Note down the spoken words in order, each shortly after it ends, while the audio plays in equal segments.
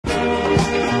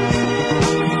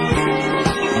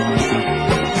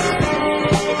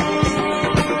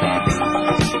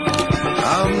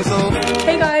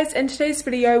in today's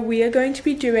video we are going to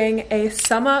be doing a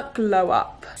summer glow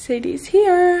up. Sadie's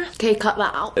here. Okay, cut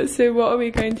that out. So what are we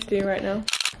going to do right now?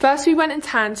 First we went and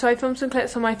tanned, so I filmed some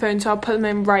clips on my phone, so I'll put them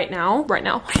in right now. We're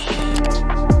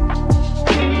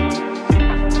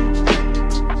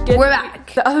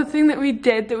back. The other thing that we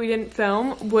did that we didn't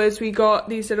film was we got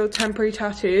these little temporary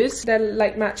tattoos. They're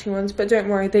like matching ones, but don't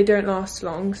worry, they don't last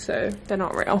long, so they're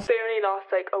not real. They only last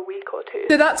like a week or two.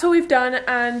 So that's all we've done,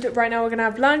 and right now we're gonna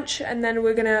have lunch, and then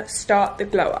we're gonna start the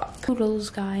glow up. Toodles,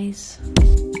 guys.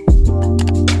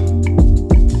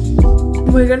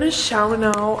 We're gonna shower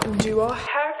now and do our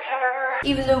hair care.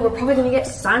 Even though we're probably gonna get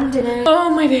sand in it. Oh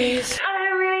my days. I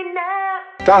don't really know.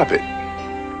 Stop it.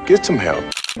 Get some help.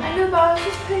 I know, but I was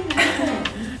just putting it in.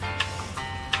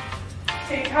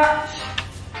 Hey, Cash.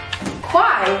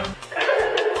 Kwai.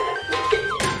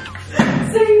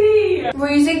 Sadie.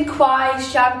 We're using Kwai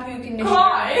shampoo conditioner.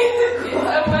 Kwai?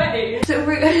 What way? So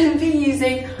we're going to be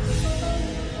using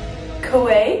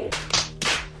Away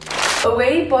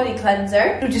body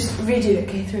cleanser. We'll just redo it,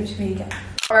 okay, through it to me again.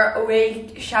 Or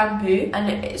Away shampoo,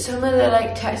 and some of the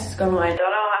like text has gone away. Don't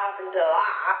know what happened to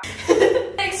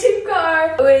that. Next we've got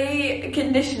our Away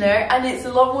conditioner, and it's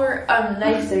a lot more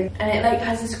nicer, and it like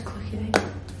has this clicky thing.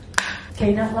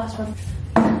 Okay, now the last one.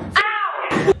 Ow!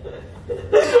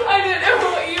 I don't know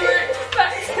what you were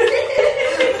expecting.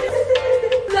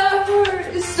 That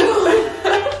hurt so.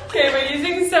 Okay, we're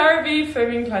using CeraVe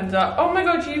foaming cleanser. Oh my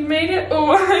god, you made it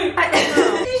alright.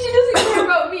 She doesn't care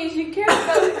about me, she cares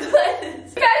about the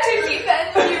cleanse. Better defend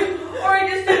you, or I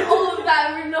just did all of that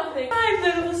for nothing. Hi,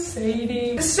 little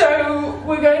Sadie. So,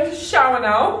 we're going to shower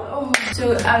now. Oh.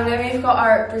 So, then we've got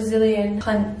our Brazilian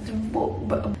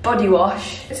body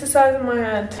wash. It's the size of my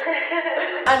head.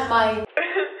 And my...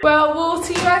 Well, we'll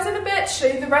see you guys in a bit, show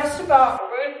you the rest of our...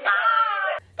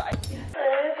 Bye.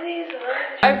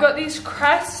 I've got these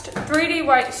Crest 3D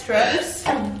white strips.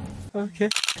 Okay.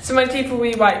 So my teeth will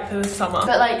be white for the summer.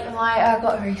 But like, I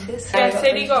got braces. Yeah,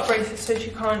 Sadie got braces, so she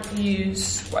can't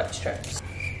use white strips.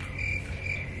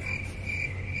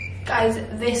 Guys,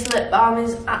 this lip balm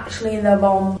is actually the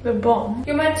bomb. The bomb?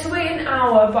 You're meant to wait an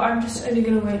hour, but I'm just only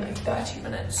gonna wait like 30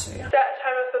 minutes, so yeah. That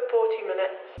timer for 40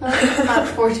 minutes. About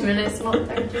 40 minutes, not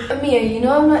 30. Mia, you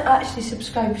know I'm not actually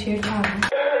subscribed to your channel.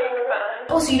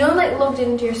 Also, you know I'm like logged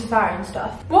into your Safari and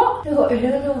stuff. What? No, I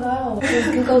don't know how. There's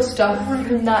Google stuff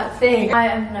from that thing. I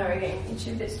am never getting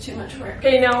YouTube, it's too much work.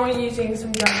 Okay, now we're using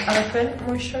some Young Elephant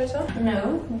moisturizer.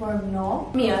 No, we're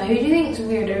not. Mia, who do you think is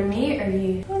weirder, me or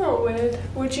you? I'm not weird.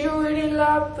 Would you really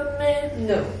love the man?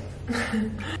 No.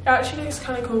 It actually looks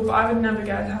kind of cool, but I would never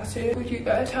get a tattoo. Would you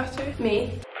get a tattoo?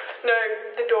 Me? No,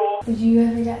 the door. Would you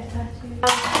ever get a tattoo?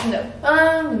 No.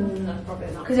 No, probably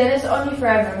not. Because then it's on you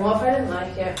forever, and what if I didn't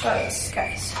like it? Guys.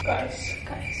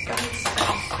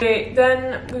 Okay,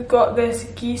 then we've got this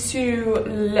Gissu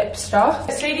lip stuff.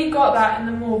 Sadie got that in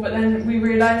the mall, but then we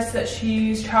realised that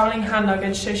she's travelling hand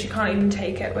luggage, so she can't even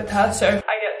take it with her, so I get to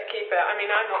keep it. I mean,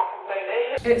 I'm not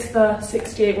complaining. It's the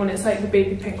 68 one, it's like the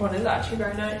baby pink one, it's actually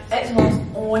very nice. It smells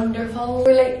wonderful.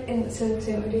 We're like instant,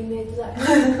 we're doing the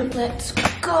exact Let's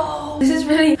go. This is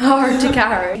really hard to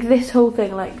carry. This whole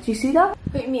thing, like, do you see that?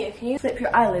 Wait, Mia, can you flip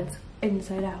your eyelids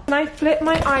inside out? Can I flip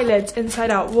my eyelids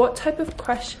inside out? What type of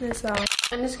question is that?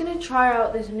 I'm just gonna try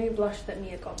out this new blush that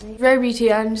Mia got me. Very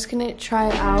beauty, I'm just gonna try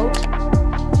it out.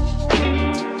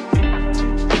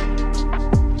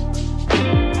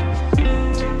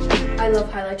 I love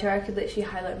highlighter, I could literally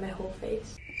highlight my whole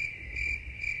face.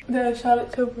 The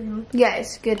Charlotte Tilbury one. Yeah,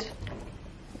 it's good.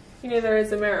 You know there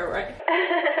is a mirror, right?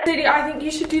 Sadie, I think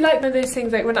you should do like one of those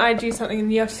things like when I do something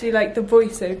and you have to do like the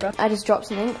voiceover. I just dropped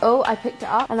something. Oh, I picked it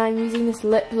up and I'm using this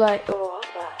lip like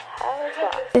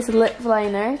this lip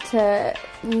liner to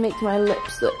make my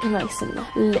lips look nice and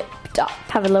lipped up.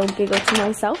 Have a little giggle to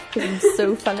myself because it's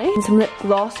so funny. And some lip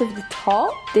gloss over the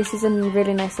top. This is a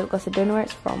really nice lip gloss. I don't know where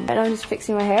it's from. And I'm just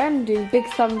fixing my hair and doing big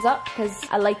thumbs up because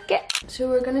I like it. So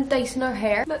we're gonna Dyson our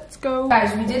hair. Let's go.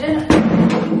 Guys, we didn't.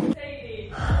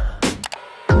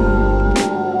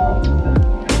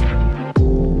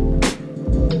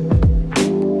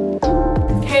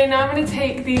 Okay, now I'm gonna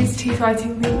take these teeth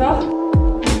whitening things off.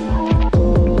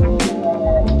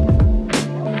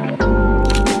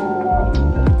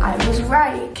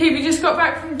 Right. Okay, we just got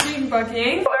back from dune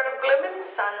buggying. We're blooming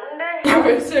Sunday. Yeah,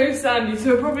 we're so sandy, so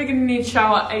we're probably gonna need to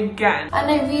shower again. And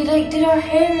then we like did our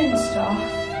hair and stuff.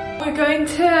 We're going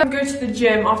to go to the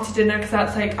gym after dinner because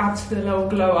that's like after the little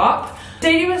glow up.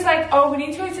 Sadie was like, oh, we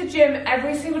need to go to the gym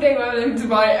every single day when I'm in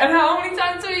Dubai. And how many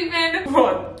times have we been?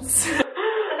 Once.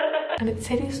 And it's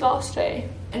Sadie's last day.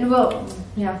 And well,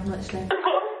 yeah, literally.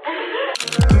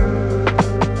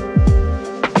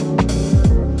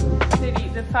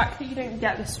 fact that you don't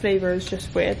get this flavour is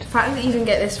just weird. The fact that you didn't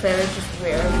get this flavour is just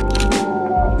weird.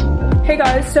 Hey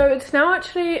guys, so it's now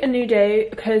actually a new day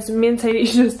because me and Sadie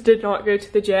just did not go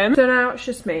to the gym. So now it's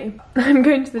just me. I'm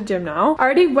going to the gym now. I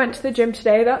already went to the gym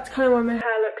today. That's kind of why my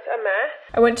hair looks a mess.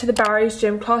 I went to the Barry's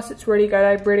gym class. It's really good.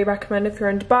 I really recommend if you're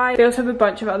in Dubai. They also have a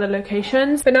bunch of other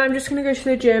locations. But now I'm just going to go to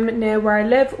the gym near where I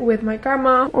live with my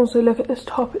grandma. Also look at this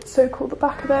top. It's so cool, the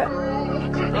back of it.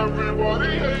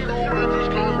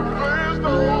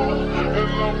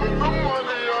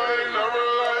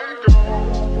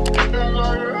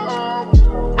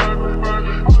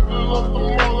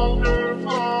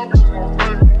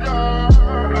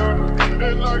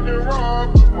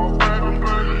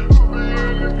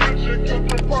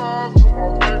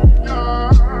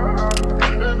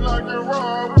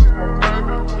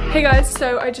 Hey guys,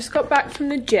 so I just got back from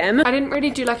the gym. I didn't really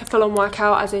do like a full-on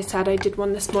workout. As I said, I did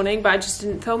one this morning, but I just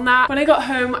didn't film that. When I got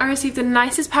home, I received the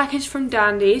nicest package from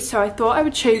Dandy, so I thought I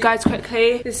would show you guys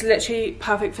quickly. This is literally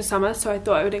perfect for summer, so I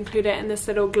thought I would include it in this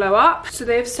little glow up. So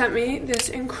they've sent me this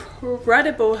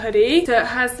incredible hoodie. So it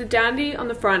has the Dandy on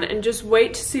the front, and just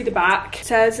wait to see the back. It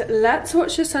says, "Let's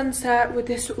watch the sunset," with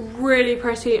this really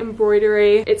pretty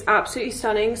embroidery. It's absolutely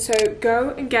stunning, so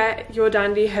go and get your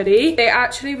Dandy hoodie. They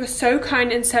actually were so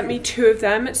kind and sent me 2 of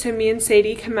them so me and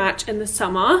Sadie can match in the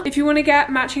summer. If you want to get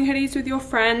matching hoodies with your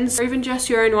friends or even just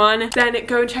your own one, then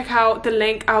go and check out the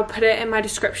link. I'll put it in my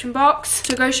description box.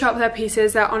 So go shop their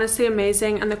pieces. They're honestly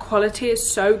amazing and the quality is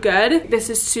so good. This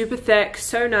is super thick,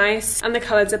 so nice, and the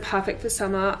colors are perfect for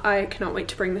summer. I cannot wait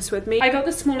to bring this with me. I got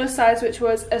the smaller size, which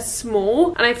was a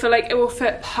small, and I feel like it will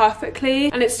fit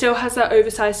perfectly, and it still has that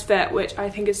oversized fit, which I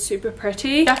think is super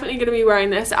pretty. Definitely going to be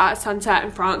wearing this at sunset in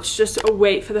France. Just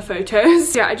wait for the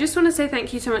photos. Yeah, I just want to say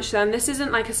thank you so much to them. This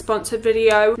isn't like a sponsored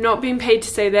video, not being paid to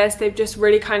say this. They've just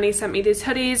really kindly sent me these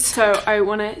hoodies, so I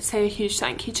want to say a huge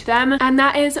thank you to them. And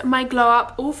that is my glow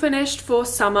up all finished for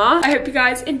summer. I hope you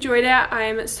guys enjoyed it. I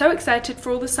am so excited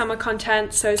for all the summer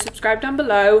content, so subscribe down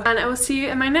below and I will see you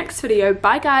in my next video.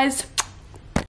 Bye guys.